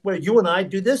Bucharest where you and I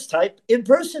do this type in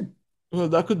person? Well,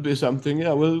 that could be something.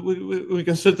 Yeah, well, we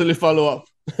can certainly follow up.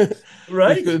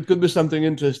 Right? It could be something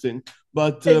interesting.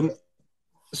 But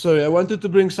sorry, I wanted to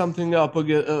bring something up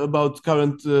again about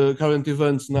current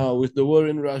events now with the war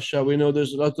in Russia. We know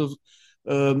there's a lot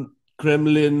of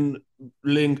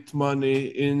Kremlin-linked money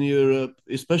in Europe,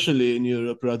 especially in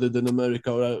Europe rather than America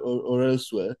or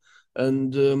elsewhere,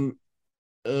 and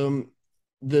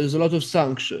there's a lot of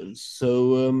sanctions.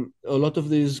 So a lot of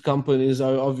these companies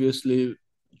are obviously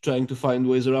trying to find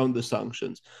ways around the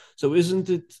sanctions. So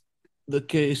isn't it the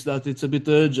case that it's a bit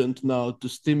urgent now to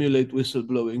stimulate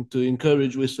whistleblowing, to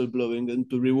encourage whistleblowing, and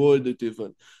to reward it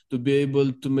even, to be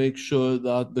able to make sure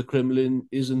that the Kremlin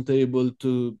isn't able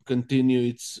to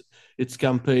continue its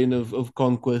campaign of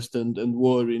conquest and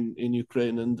war in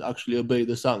Ukraine and actually obey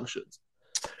the sanctions?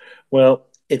 Well,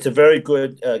 it's a very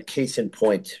good case in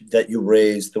point that you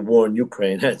raised, the war in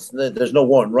Ukraine. There's no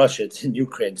war in Russia, it's in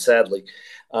Ukraine, sadly.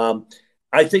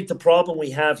 I think the problem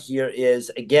we have here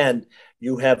is, again,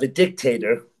 you have a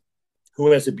dictator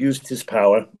who has abused his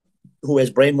power, who has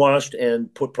brainwashed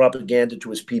and put propaganda to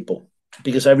his people,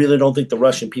 because I really don't think the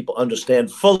Russian people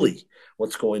understand fully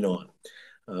what's going on.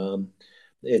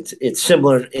 It's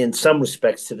similar in some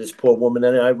respects to this poor woman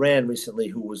in Iran recently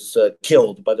who was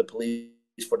killed by the police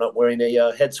for not wearing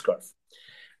a headscarf.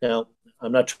 Now,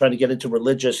 I'm not trying to get into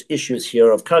religious issues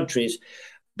here of countries,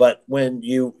 but when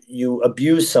you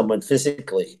abuse someone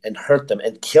physically and hurt them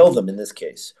and kill them in this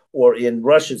case, or in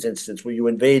Russia's instance, where you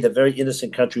invade a very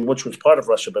innocent country, which was part of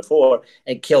Russia before,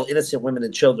 and kill innocent women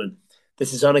and children,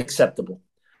 this is unacceptable.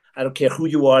 I don't care who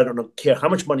you are. I don't care how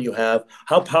much money you have,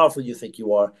 how powerful you think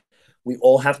you are. We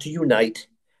all have to unite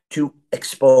to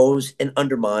expose and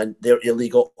undermine their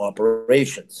illegal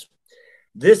operations.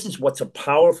 This is what's a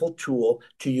powerful tool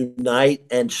to unite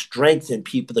and strengthen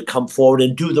people to come forward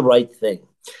and do the right thing.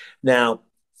 Now,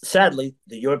 sadly,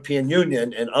 the European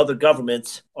Union and other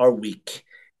governments are weak,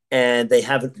 and they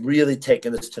haven't really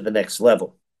taken us to the next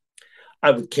level. I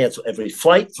would cancel every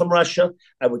flight from Russia.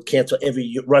 I would cancel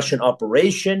every Russian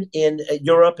operation in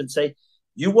Europe and say,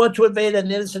 you want to invade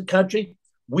an innocent country?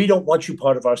 We don't want you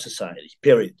part of our society,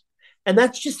 period. And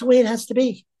that's just the way it has to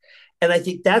be. And I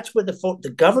think that's where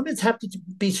the governments have to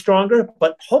be stronger,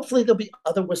 but hopefully there'll be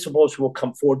other whistleblowers who will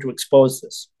come forward to expose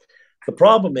this. The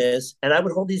problem is, and I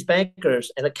would hold these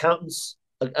bankers and accountants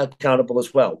accountable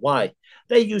as well. Why?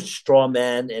 They use straw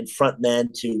men and front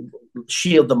men to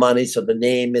shield the money so the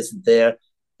name isn't there.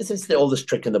 This is the oldest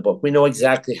trick in the book. We know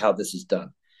exactly how this is done.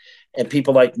 And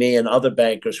people like me and other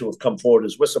bankers who have come forward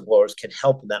as whistleblowers can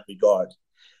help in that regard.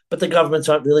 but the governments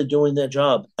aren't really doing their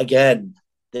job. Again,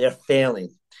 they're failing.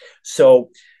 So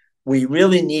we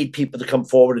really need people to come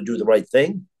forward and do the right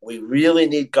thing. We really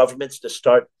need governments to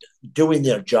start doing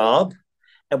their job,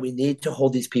 and we need to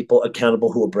hold these people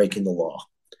accountable who are breaking the law.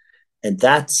 And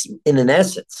that's, in an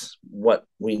essence, what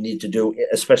we need to do,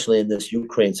 especially in this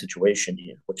Ukraine situation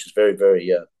here, which is very,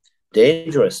 very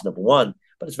dangerous, number one,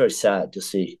 but it's very sad to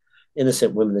see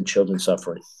innocent women and children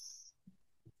suffering.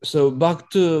 So back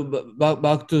to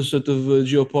sort of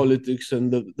geopolitics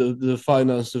and the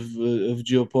finance of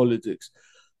geopolitics.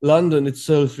 London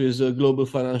itself is a global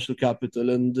financial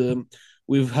capital, and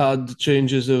we've had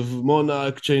changes of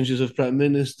monarch, changes of prime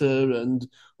minister, and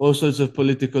all sorts of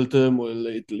political turmoil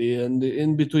lately. And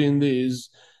in between these,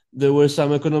 there were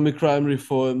some economic crime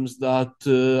reforms that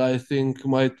I think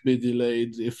might be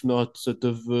delayed, if not sort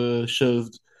of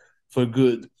shelved for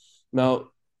good. Now,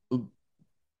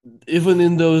 even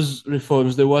in those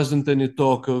reforms, there wasn't any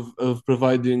talk of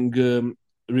providing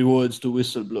rewards to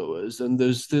whistleblowers, and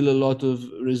there's still a lot of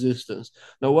resistance.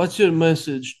 Now, what's your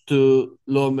message to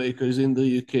lawmakers in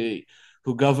the UK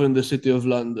who govern the City of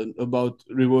London about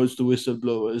rewards to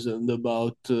whistleblowers and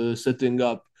about setting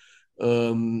up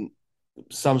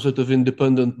some sort of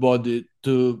independent body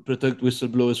to protect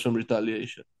whistleblowers from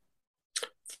retaliation?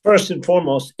 First and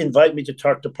foremost, invite me to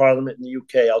talk to Parliament in the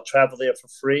UK. I'll travel there for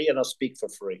free and I'll speak for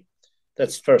free.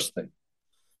 That's the first thing.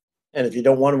 And if you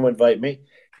don't want to invite me,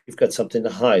 you've got something to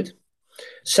hide.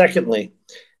 Secondly,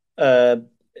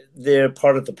 they're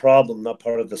part of the problem, not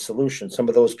part of the solution. Some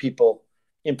of those people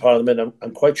in Parliament,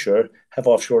 I'm quite sure, have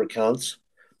offshore accounts.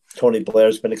 Tony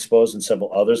Blair's been exposed and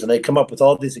several others, and they come up with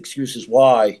all these excuses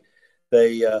why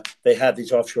they had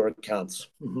these offshore accounts.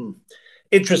 Mm-hmm.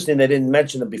 Interesting, they didn't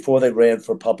mention them before they ran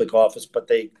for public office, but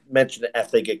they mentioned it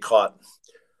after they get caught.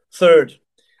 Third,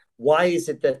 why is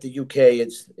it that the UK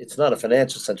it's not a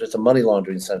financial center, it's a money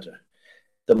laundering center?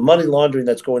 The money laundering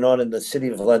that's going on in the City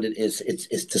of London is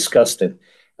disgusting.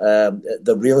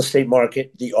 The real estate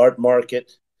market, the art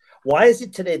market. Why is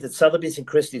it today that Sotheby's and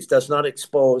Christie's does not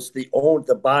expose the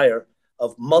buyer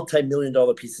of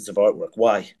multi-million-dollar pieces of artwork?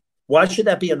 Why? Why should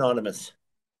that be anonymous?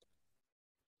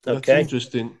 Okay. That's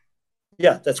interesting.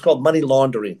 Yeah, that's called money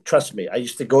laundering. Trust me, I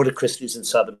used to go to Christie's and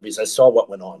Sotheby's. I saw what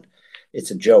went on.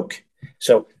 It's a joke.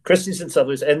 So Christie's and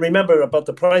Sotheby's, and remember about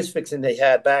the price fixing they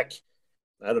had back,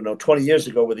 I don't know, 20 years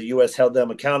ago, where the U.S. held them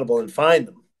accountable and fined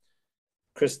them.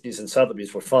 Christie's and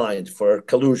Sotheby's were fined for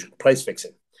collusion, price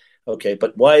fixing. Okay,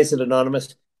 but why is it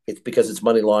anonymous? It's because it's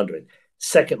money laundering.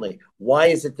 Secondly, why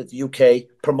is it that the UK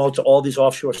promotes all these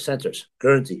offshore centers?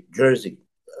 Guernsey, Jersey,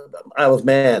 Isle of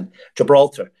Man,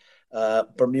 Gibraltar.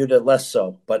 Bermuda, less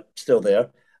so, but still there.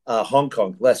 Hong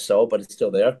Kong, less so, but it's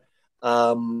still there.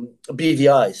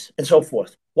 BVIs, and so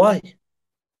forth. Why?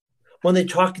 When they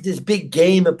talk this big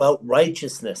game about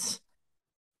righteousness,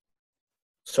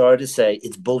 sorry to say,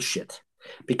 it's bullshit.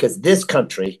 Because this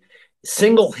country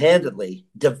single-handedly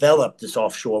developed this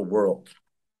offshore world.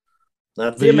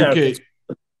 Not the Americans.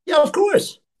 UK. Yeah, of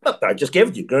course. I just gave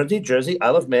it to you. Guernsey, Jersey,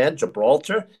 Isle of Man,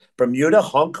 Gibraltar, Bermuda,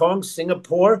 Hong Kong,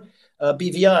 Singapore,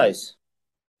 BVIs,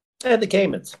 and the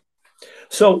Caymans.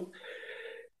 So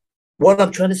what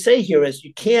I'm trying to say here is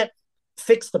you can't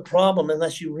fix the problem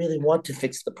unless you really want to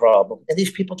fix the problem. And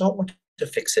these people don't want to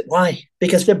fix it. Why?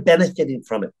 Because they're benefiting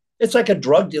from it. It's like a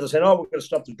drug dealer saying, oh, we're going to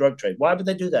stop the drug trade. Why would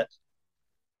they do that?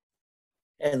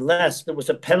 Unless there was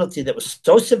a penalty that was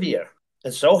so severe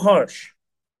and so harsh.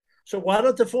 So why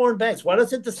don't the foreign banks, why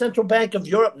doesn't the Central Bank of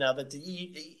Europe, now that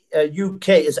the UK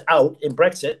is out in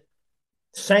Brexit,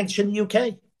 sanction the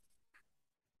UK?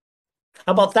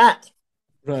 How about that?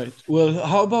 Right. Well,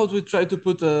 how about we try to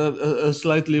put a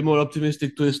slightly more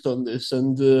optimistic twist on this,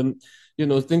 and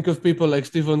think of people like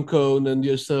Stephen Cohn and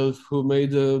yourself who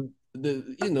made you've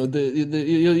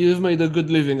made a good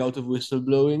living out of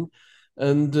whistleblowing,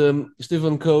 and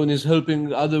Stephen Cohn is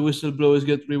helping other whistleblowers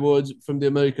get rewards from the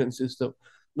American system.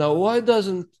 Now, why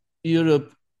doesn't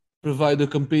Europe provide a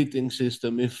competing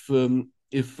system if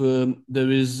there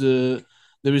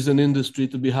is an industry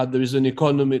to be had, there is an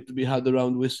economy to be had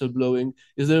around whistleblowing?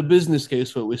 Is there a business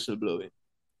case for whistleblowing?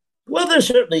 Well, there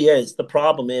certainly is. The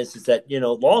problem is that,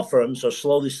 law firms are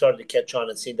slowly starting to catch on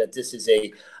and see that this is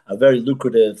a very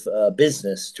lucrative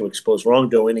business to expose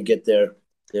wrongdoing and get their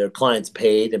clients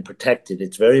paid and protected.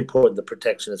 It's very important, the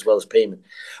protection as well as payment.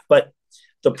 But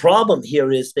the problem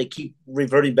here is they keep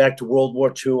reverting back to World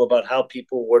War II about how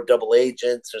people were double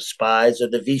agents or spies or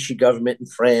the Vichy government in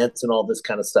France and all this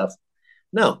kind of stuff.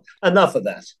 No, enough of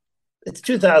that. It's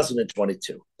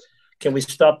 2022. Can we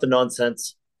stop the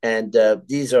nonsense? And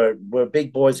we're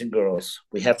big boys and girls.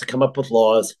 We have to come up with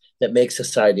laws that make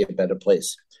society a better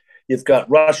place. You've got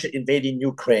Russia invading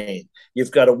Ukraine.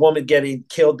 You've got a woman getting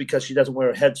killed because she doesn't wear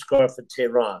a headscarf in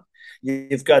Tehran.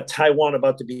 You've got Taiwan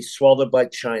about to be swallowed by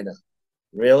China.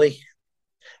 Really?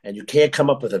 And you can't come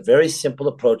up with a very simple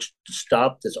approach to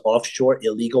stop this offshore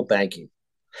illegal banking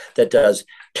that does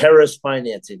terrorist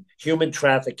financing, human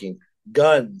trafficking,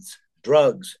 guns,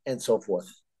 drugs, and so forth.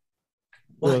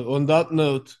 What? Well, on that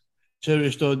note,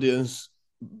 cherished audience,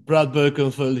 Brad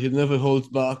Birkenfeld, he never holds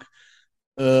back.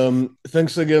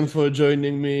 Thanks again for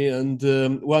joining me. And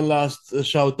one last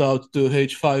shout out to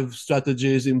H5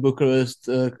 Strategies in Bucharest,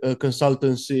 a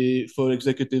consultancy for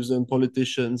executives and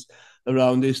politicians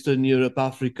around Eastern Europe,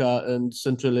 Africa, and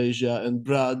Central Asia. And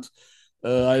Brad,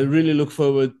 I really look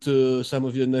forward to some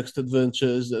of your next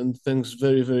adventures. And thanks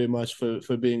very, very much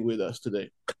for being with us today.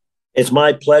 It's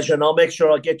my pleasure. And I'll make sure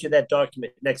I'll get you that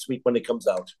document next week when it comes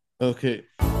out. Okay.